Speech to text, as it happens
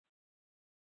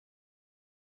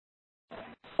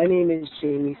My name is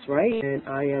Jamie Wright, and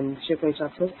I am SharePoint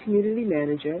ShopTalk Community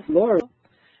Manager. Laura.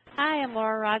 Hi, I'm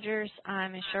Laura Rogers.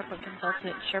 I'm a SharePoint consultant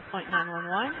at SharePoint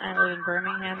 911. I live in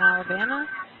Birmingham, Alabama,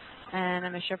 and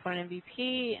I'm a SharePoint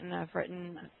MVP, and I've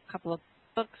written a couple of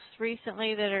books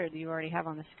recently that you already have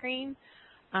on the screen.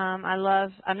 I'm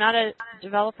not a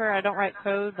developer. I don't write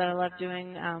code, but I love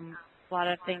doing a lot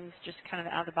of things, just kind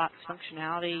of out-of-the-box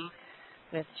functionality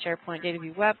with SharePoint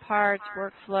Designer Web Parts,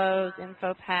 workflows,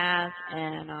 info paths,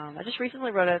 and I just recently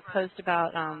wrote a post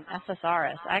about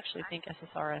SSRS. I actually think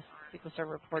SSRS, SQL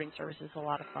Server Reporting Service, is a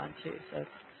lot of fun too. So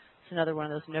it's another one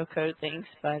of those no-code things.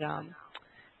 But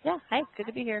yeah, hi, good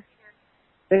to be here.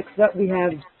 Next up, we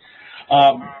have.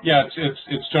 Yeah,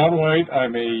 it's John White.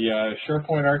 I'm a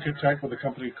SharePoint architect with a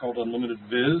company called Unlimited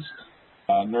Viz,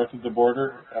 north of the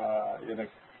border, in a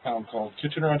town called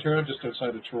Kitchener, Ontario, just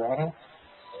outside of Toronto.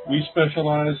 We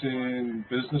specialize in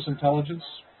business intelligence,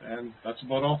 and that's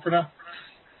about all for now.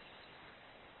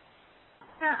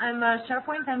 Yeah, I'm a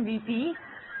SharePoint MVP,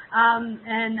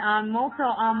 and I'm also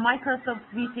a Microsoft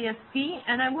VCSP,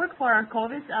 and I work for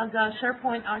Arcovis as a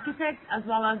SharePoint architect as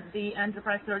well as the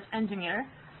enterprise search engineer.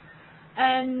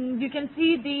 And you can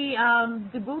see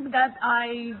the book that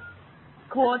I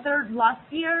co-authored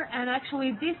last year, and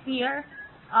actually this year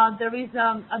there is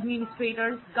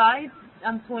Administrator's Guide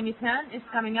 2010 is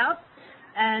coming up,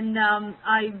 and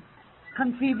I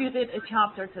contributed a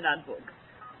chapter to that book.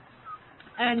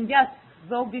 And yes,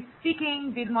 we'll be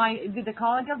speaking with a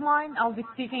colleague of mine. I'll be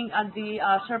speaking at the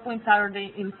SharePoint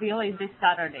Saturday in Philly this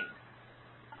Saturday.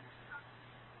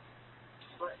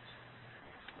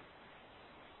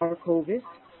 Arcovis,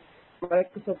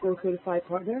 Microsoft Gold Certified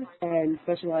Partner, and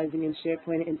specializing in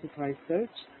SharePoint Enterprise Search.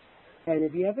 And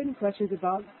if you have any questions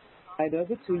about either of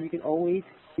the two, you can always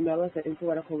email us at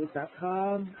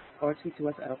info@arcovis.com or tweet to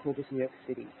us at Arcovis New York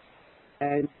City.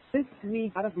 And this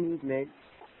week, a lot of movement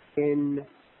in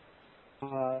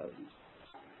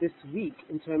this week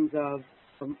in terms of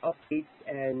some updates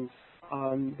and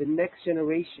the next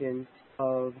generation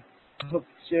of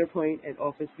SharePoint and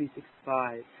Office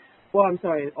 365. Well, I'm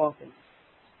sorry, in Office.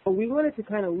 But we wanted to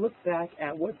kind of look back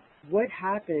at what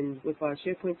happened with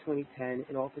SharePoint 2010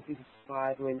 and Office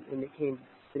 365 when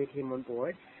it came on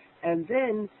board, and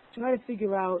then try to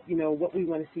figure out, what we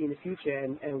want to see in the future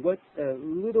and what the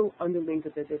little underlings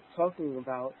that they're talking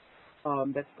about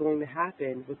that's going to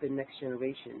happen with the next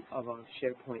generation of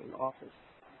SharePoint and Office.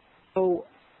 So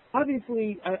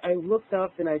obviously, I looked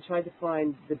up and I tried to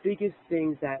find the biggest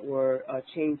things that were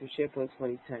changed with SharePoint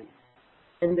 2010,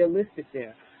 and they're listed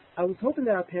there. I was hoping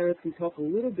that our parents can talk a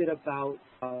little bit about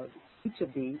each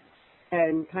of these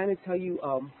and kind of tell you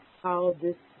how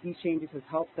these changes have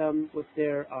helped them with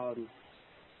their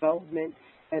development,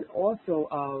 and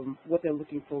also what they're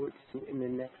looking forward to in the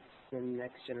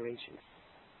next generation.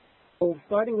 So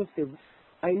starting with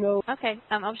I know. Okay,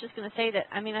 I was just going to say that,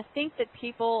 I think that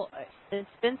it's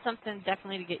been something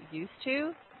definitely to get used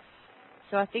to.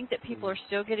 So I think that people are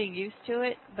still getting used to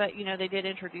it, but, they did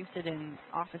introduce it in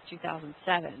Office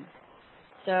 2007.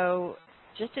 So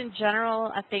just in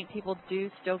general, I think people do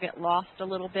still get lost a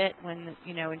little bit when,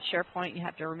 in SharePoint you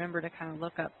have to remember to kind of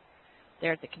look up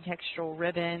there at the contextual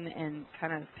ribbon and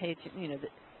kind of pay attention,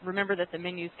 remember that the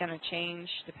menu is going to change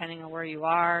depending on where you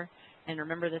are, and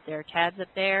remember that there are tabs up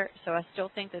there. So I still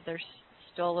think that there's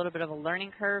still a little bit of a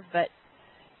learning curve, but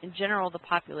in general the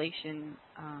population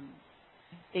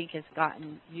I think has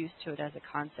gotten used to it as a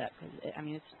concept.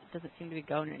 It doesn't seem to be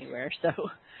going anywhere, so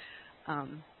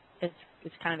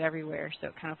it's kind of everywhere. So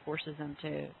it kind of forces them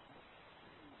to,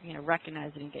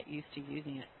 recognize it and get used to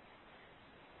using it.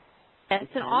 And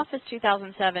it's in Office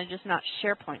 2007, just not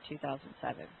SharePoint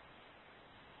 2007.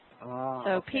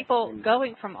 So people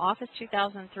going from Office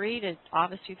 2003 to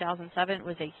Office 2007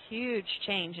 was a huge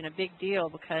change and a big deal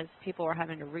because people were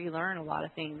having to relearn a lot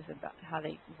of things about how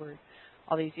they were.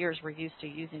 All these years we're used to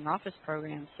using Office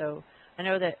programs. So I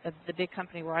know that the big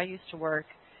company where I used to work,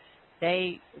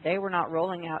 they were not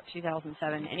rolling out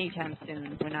 2007 anytime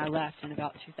soon when I left in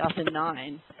about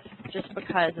 2009, just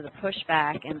because of the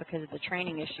pushback and because of the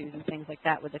training issues and things like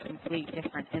that with a complete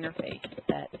different interface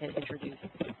that it introduced.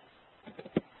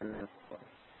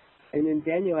 And then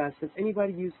Daniel asks, does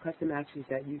anybody use custom actions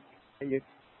that you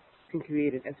can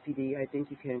create an SPD? I think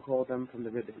you can call them from the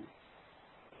ribbon.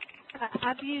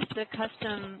 I've used the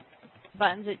custom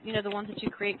buttons, that, the ones that you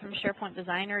create from SharePoint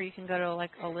Designer. You can go to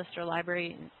like a list or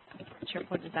library in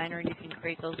SharePoint Designer, and you can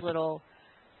create those little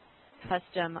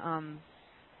custom,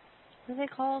 what are they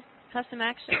called? Custom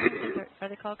actions? Are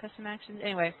they called custom actions?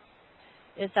 Anyway,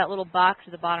 it's that little box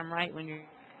at the bottom right when you're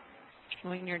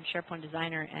in SharePoint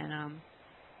Designer, and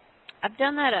I've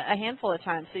done that a handful of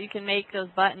times. So you can make those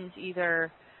buttons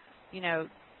either you know,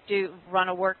 run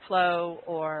a workflow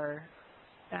or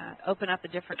open up a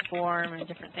different form and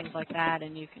different things like that,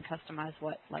 and you can customize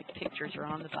what like pictures are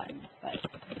on the buttons. But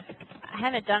I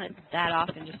haven't done it that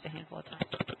often, just a handful of times.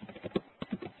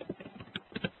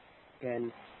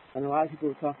 And a lot of people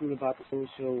are talking about the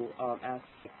social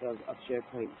aspect of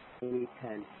SharePoint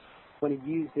 2010. When you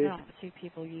use this, I don't see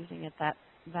people using it that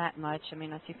much. I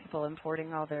mean, I see people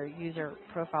importing all their user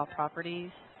profile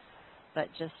properties, but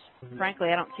just frankly,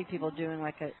 I don't see people doing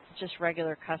like just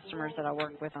regular customers that I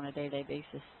work with on a day-to-day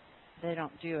basis. They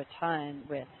don't do a ton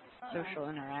with social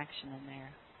interaction in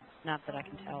there, not that I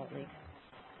can tell at least.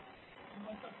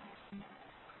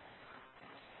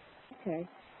 Okay.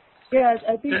 Yeah,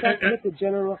 I think that's what the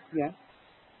general, yeah.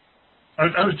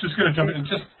 I was just going to jump in.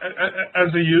 Just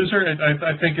as a user,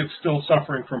 I think it's still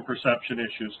suffering from perception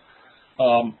issues.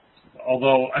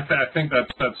 Although I think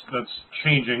that's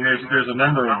changing. There's a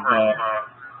number of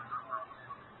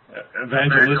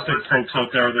evangelistic folks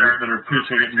out there that are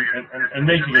preaching it and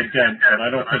making a dent, but I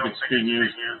don't think it's being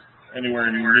used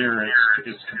anywhere near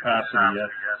its capacity yet.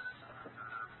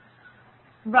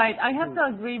 Right. I have to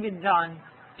agree with John.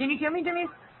 Can you hear me, Denise?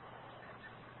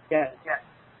 Yes.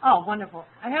 Oh, wonderful.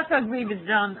 I have to agree with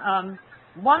John.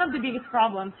 One of the biggest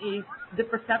problems is the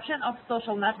perception of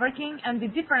social networking and the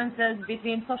differences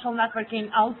between social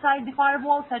networking outside the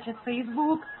firewall, such as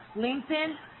Facebook,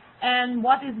 LinkedIn, and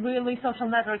what is really social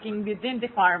networking within the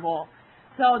firewall.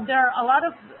 So there are a lot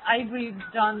of, I agree with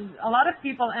John, a lot of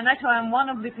people, and actually I'm one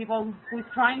of the people who is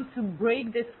trying to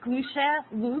break this cliche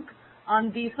look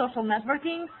on the social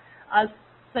networking,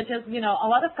 such as, you know, a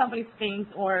lot of companies think,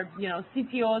 or, you know,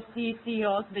 CTOs,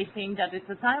 CEOs, they think that it's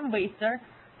a time waster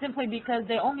simply because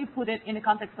they only put it in the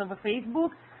context of a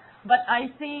Facebook. But I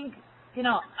think, you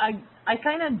know, I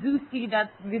kind of do see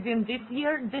that within this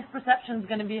year, this perception is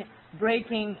going to be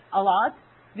breaking a lot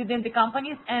within the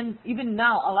companies. And even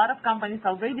now, a lot of companies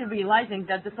are already realizing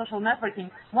that the social networking,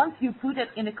 once you put it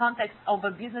in the context of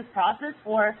a business process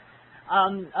or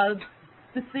a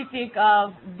specific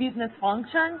business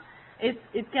function, it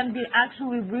can be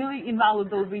actually really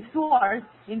invaluable resource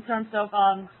in terms of,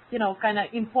 you know, kind of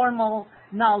informal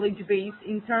knowledge base,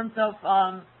 in terms of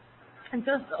a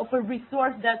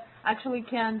resource that actually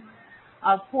can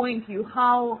point you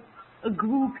how a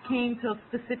group came to a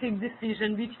specific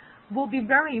decision, which will be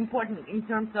very important in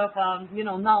terms of, you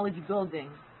know, knowledge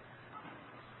building.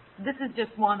 This is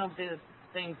just one of the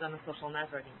things on the social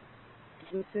networking.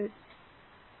 That's it.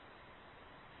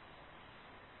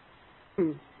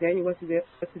 Daniel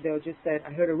Westerdale just said,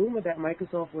 I heard a rumor that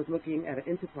Microsoft was looking at an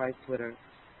enterprise Twitter.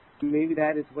 Maybe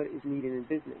that is what is needed in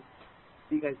business. What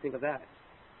do you guys think of that?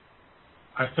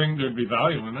 I think there'd be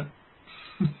value in it.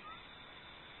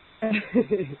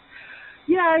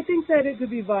 Yeah, I think that it could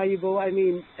be valuable. I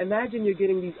mean, imagine you're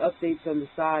getting these updates on the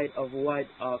side of what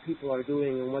people are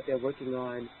doing and what they're working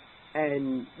on,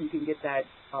 and you can get that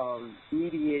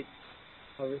immediate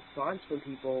response from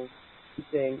people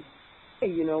saying, hey,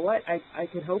 you know what, I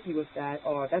can help you with that,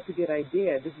 or that's a good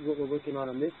idea, this is what we're working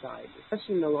on this side,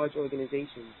 especially in the large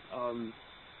organizations.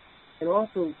 And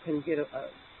also can get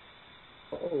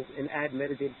and add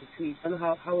metadata to tweets. I don't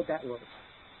know, how would that work?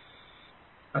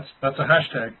 That's a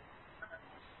hashtag.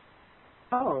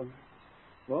 Oh,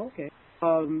 well, okay.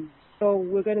 So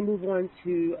we're going to move on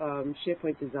to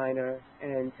SharePoint Designer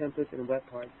and templates and web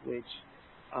parts, which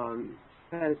kind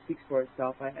of speaks for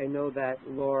itself. I know that,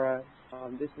 Laura,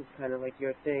 this is kind of like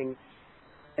your thing.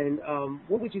 And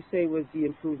what would you say was the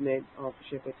improvement of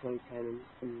SharePoint 2010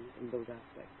 in those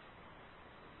aspects?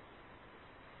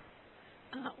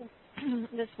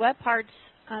 This web parts,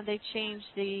 they changed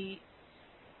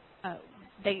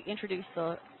they introduced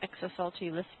the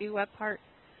XSLT list view web part.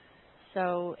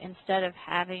 So instead of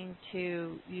having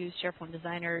to use SharePoint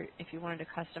Designer if you wanted to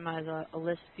customize a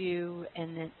list view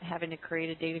and then having to create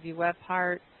a data view web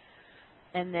part,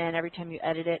 and then every time you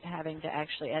edit it, having to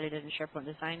actually edit it in SharePoint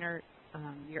Designer,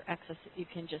 you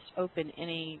can just open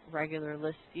any regular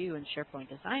list view in SharePoint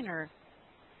Designer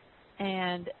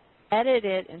and edit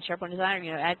it in SharePoint Designer,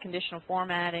 you know, add conditional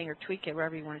formatting or tweak it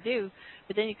wherever you want to do,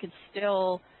 but then you can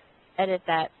still edit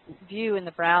that view in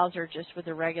the browser just with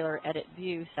the regular edit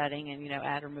view setting and, you know,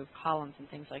 add or remove columns and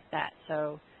things like that.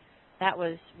 So that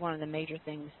was one of the major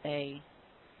things they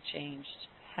changed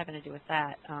having to do with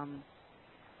that.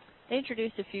 They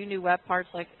introduced a few new web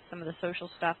parts, like some of the social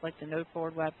stuff, like the node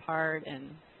forward web part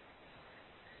and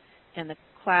the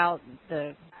cloud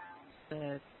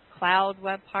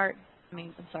web part.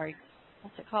 I'm sorry,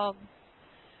 what's it called?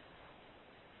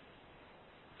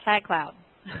 Tag Cloud.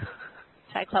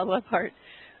 Tag Cloud web part.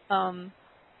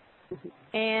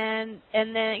 And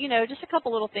then, you know, just a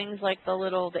couple little things like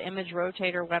the image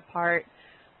rotator web part.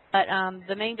 But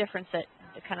the main difference that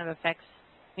kind of affects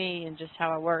me and just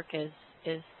how I work is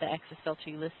the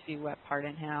XSLT list view web part,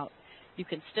 and how you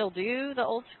can still do the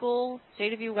old school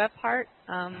data view web part,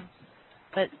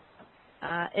 but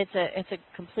it's a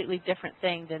completely different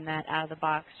thing than that out of the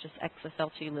box, just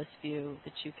XSLT list view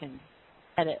that you can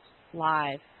edit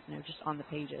live, you know, just on the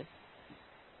pages.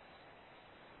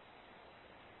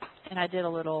 And I did a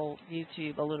little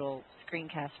YouTube, a little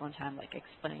screencast one time, like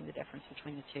explaining the difference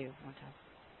between the two one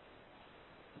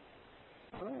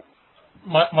time.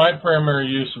 My primary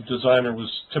use of Designer was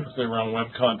typically around web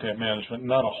content management.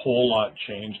 Not a whole lot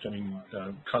changed. I mean,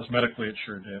 cosmetically it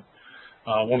sure did.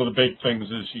 One of the big things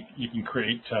is you can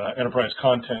create enterprise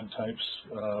content types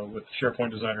with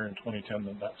SharePoint Designer in 2010,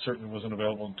 and that certainly wasn't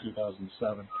available in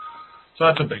 2007. So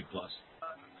that's a big plus.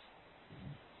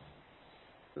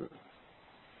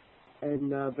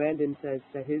 And Brandon says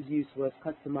that his use was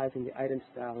customizing the item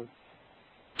style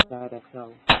without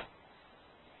Excel.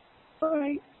 All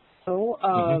right. So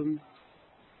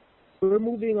we're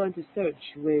moving on to search,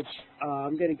 which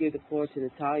I'm going to give the floor to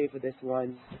Natalya for this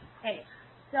one. Hey,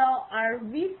 so are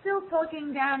we still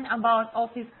talking then about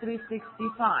Office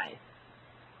 365?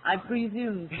 I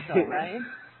presume so, right?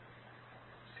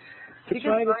 To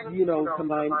try to, you know,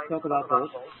 talk about both.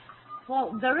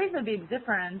 Well, there is a big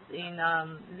difference in,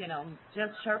 you know,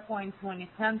 just SharePoint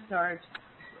 2010 search,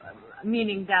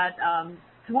 meaning that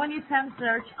 2010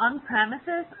 search on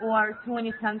premises or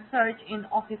 2010 search in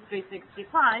Office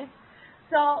 365.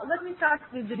 So let me start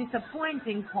with the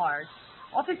disappointing part.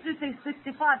 Office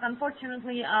 365,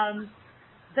 unfortunately,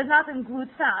 does not include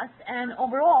FAST, and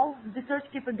overall, the search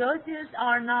capabilities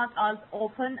are not as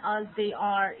open as they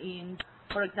are in,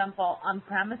 for example,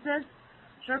 on-premises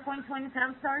SharePoint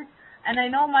 2010 search. And I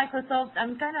know Microsoft,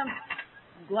 I'm kind of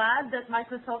glad that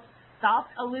Microsoft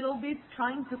stopped a little bit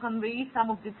trying to convey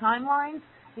some of the timelines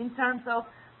in terms of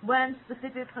when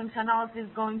specific functionality is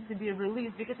going to be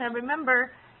released. Because I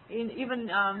remember even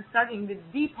starting with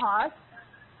DPoS,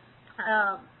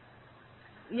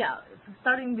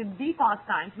 starting with DPoS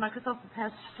times, Microsoft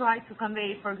has tried to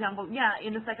convey, for example,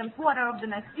 in the second quarter of the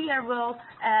next year we'll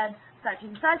add such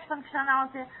and such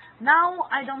functionality. Now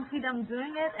I don't see them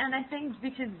doing it, and I think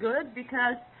which is good,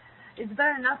 because it's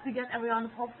better not to get everyone's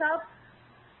hopes up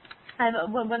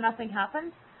and when nothing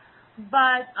happens.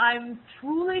 But I'm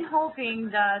truly hoping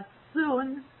that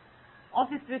soon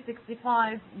Office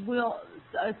 365 will,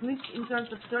 at least in terms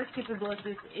of search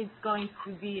capabilities, it's going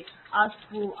to be as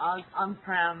full as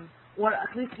on-prem, or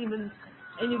at least even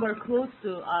anywhere close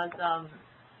to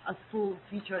as full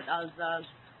featured as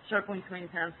SharePoint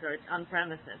 2010 search on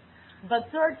premises. But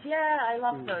search, I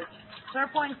love search.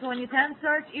 SharePoint 2010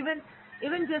 search, even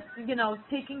just, you know,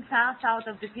 taking FAST out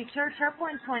of the picture,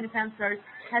 SharePoint 2010 search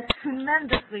has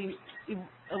tremendously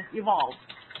evolved,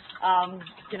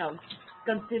 you know,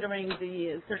 considering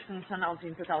the search functionality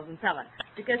in 2007.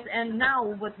 And now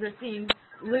what we're seeing,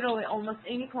 literally almost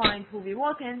any client who we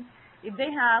work in, if they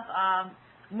have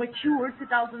mature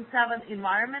 2007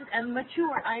 environment, and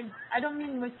mature, I don't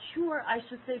mean mature, I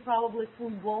should say probably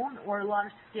full-blown or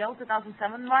large-scale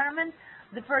 2007 environment,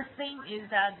 the first thing is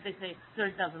that they say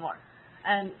search doesn't work.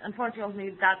 And unfortunately,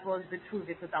 that was the truth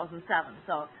in 2007.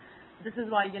 So this is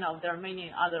why, you know, there are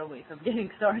many other ways of getting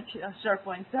search,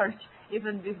 SharePoint search,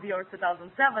 even with your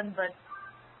 2007. But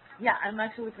yeah, I'm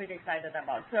actually pretty excited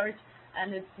about search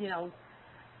and its, you know,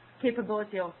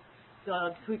 capability of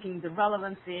tweaking the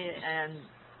relevancy, and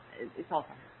it's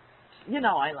awesome. You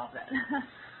know, I love that.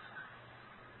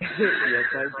 Yes,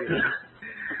 I do.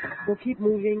 We'll keep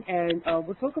moving, and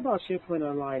we'll talk about SharePoint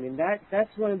Online, and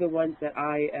that's one of the ones that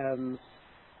I am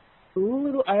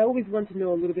I always want to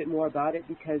know a little bit more about it,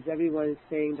 because everyone is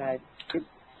saying that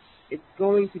it's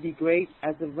going to be great.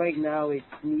 As of right now, it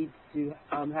needs to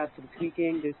have some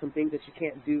tweaking. There's some things that you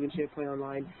can't do in SharePoint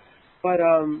Online, but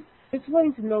just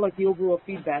wanting to know like the overall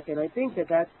feedback, and I think that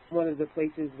that's one of the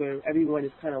places where everyone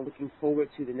is kind of looking forward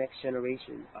to the next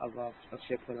generation of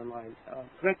SharePoint Online.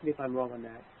 Correct me if I'm wrong on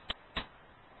that.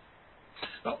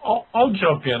 I'll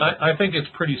jump in. I think it's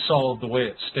pretty solid the way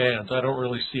it stands. I don't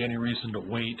really see any reason to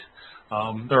wait.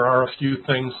 There are a few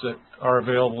things that are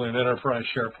available in Enterprise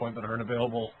SharePoint that aren't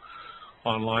available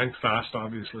online. FAST,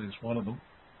 obviously, is one of them.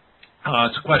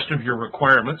 It's a question of your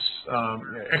requirements.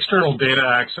 External data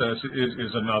access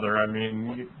is another. I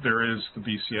mean, there is the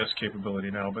BCS capability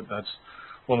now, but that's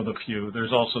one of the few.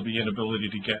 There's also the inability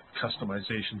to get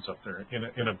customizations up there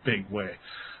in a big way.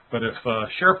 But if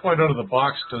SharePoint out of the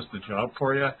box does the job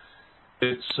for you,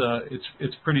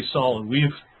 it's pretty solid. We've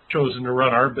chosen to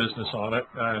run our business on it,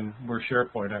 and we're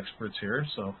SharePoint experts here,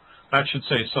 so that should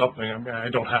say something. I mean, I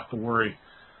don't have to worry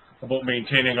about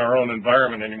maintaining our own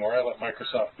environment anymore. I let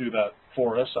Microsoft do that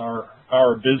for us.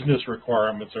 Our business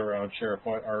requirements around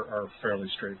SharePoint are fairly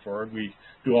straightforward. We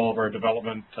do all of our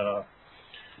development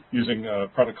using a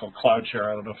product called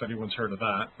CloudShare. I don't know if anyone's heard of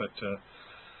that, but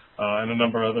and a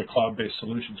number of other cloud-based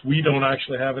solutions. We don't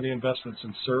actually have any investments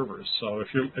in servers. So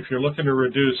if you're looking to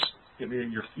reduce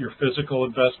your physical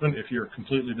investment, if you're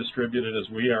completely distributed as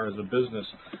we are as a business,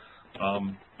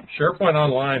 SharePoint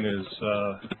Online is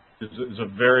a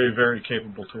very, very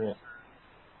capable tool.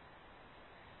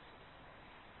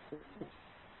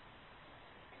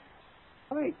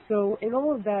 All right, so in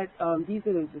all of that, these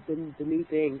are the new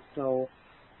things. So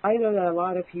I know that a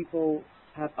lot of people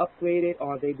have upgraded,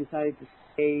 or they decided to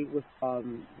stay with,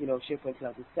 SharePoint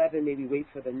 2007, maybe wait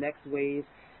for the next wave.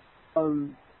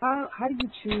 How do you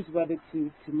choose whether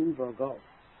to move or go,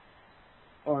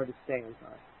 or to stay? I'm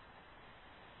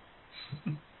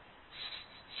sorry.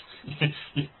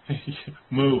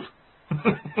 Move.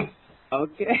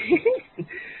 Okay.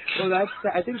 Well,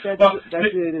 I think that's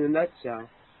it in a nutshell.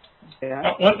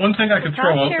 Yeah. One thing I could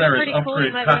throw out there is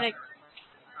upgrade.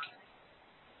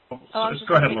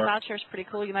 Go ahead, Laura. CloudShare is pretty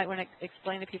cool. You might want to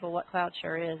explain to people what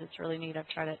CloudShare is. It's really neat. I've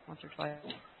tried it once or twice.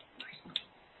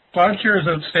 CloudShare is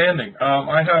outstanding.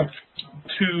 I have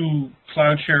 2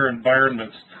 CloudShare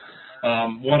environments.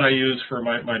 One I use for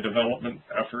my development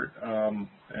effort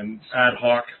and ad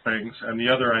hoc things, and the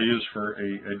other I use for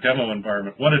a demo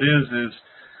environment. What it is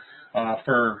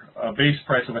for a base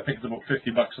price of, I think it's about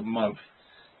 $50 a month,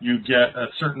 you get a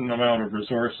certain amount of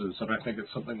resources, and I think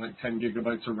it's something like 10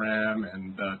 gigabytes of RAM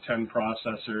and 10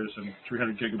 processors and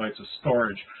 300 gigabytes of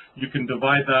storage. You can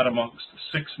divide that amongst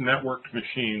 6 networked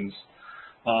machines.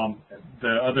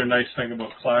 The other nice thing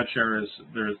about CloudShare is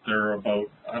there are about,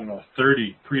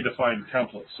 30 predefined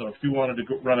templates. So if you wanted to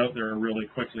run out there really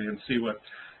quickly and see what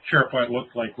SharePoint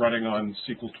looked like running on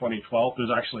SQL 2012, there's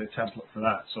actually a template for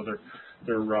that. So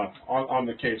they're on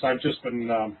the case. I've just been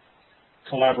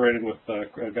collaborating with a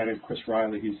guy named Chris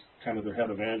Riley. He's kind of their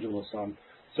head evangelist on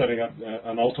setting up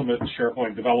an ultimate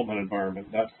SharePoint development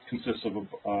environment. That consists of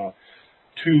a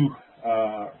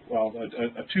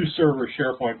 2-server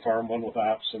SharePoint farm, one with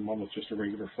apps and one with just a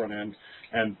regular front end,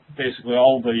 and basically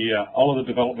all of the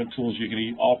development tools you can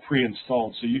use all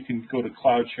pre-installed. So you can go to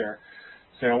CloudShare,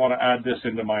 say I want to add this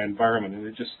into my environment, and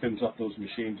it just spins up those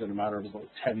machines in a matter of about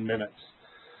 10 minutes.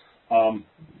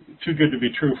 Too good to be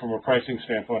true from a pricing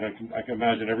standpoint. I can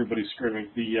imagine everybody screaming.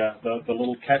 The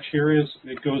little catch here is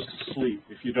it goes to sleep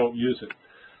if you don't use it.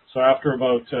 So after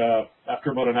about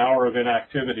an hour of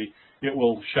inactivity, it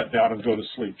will shut down and go to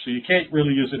sleep. So you can't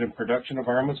really use it in production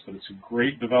environments, but it's a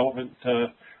great development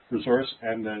resource,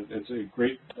 and it's a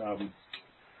great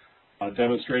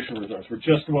demonstration resource. We're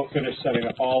just about finished setting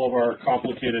up all of our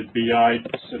complicated BI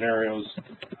scenarios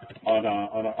on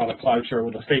a CloudShare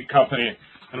with a fake company.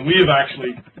 And we have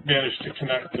actually managed to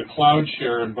connect the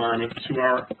CloudShare environment to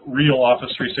our real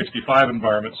Office 365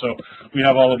 environment. So we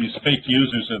have all of these fake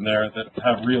users in there that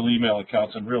have real email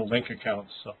accounts and real link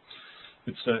accounts. So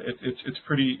it's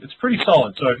pretty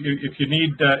solid. So if you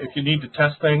need to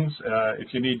test things,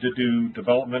 if you need to do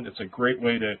development, it's a great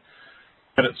way to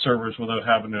edit servers without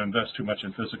having to invest too much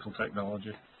in physical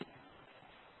technology.